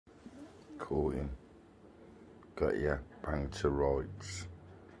Caught him. Got ya. Bang to rights.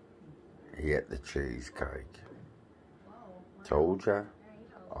 He ate the cheesecake. Told ya.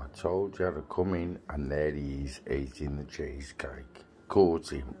 I told ya to come in, and there he is eating the cheesecake.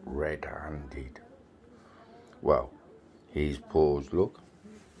 Caught him red-handed. Well, here's paws, look.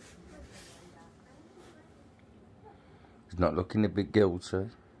 He's not looking a bit guilty.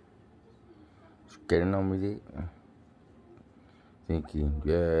 Just getting on with it. Thinking,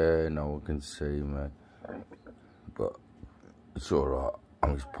 yeah, no one can see me. But it's alright.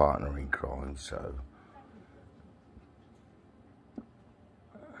 I'm his partner in crime, so.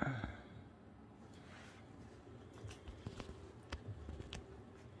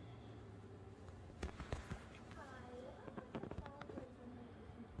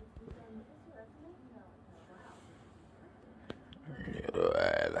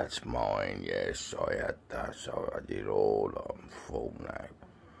 Yeah, that's mine, yes, I had that, so I did all. I'm full now.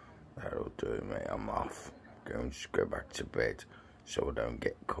 That'll do me, I'm off. Just go back to bed so I don't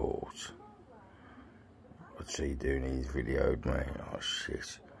get caught. What's he doing? He's videoed me. Oh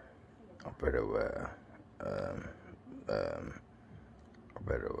shit. I better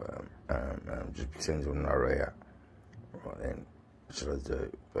just pretend I'm not here. Right then, what should I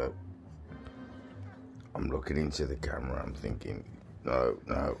do? But I'm looking into the camera, I'm thinking, no,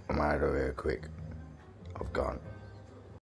 I'm out of here quick. I've gone.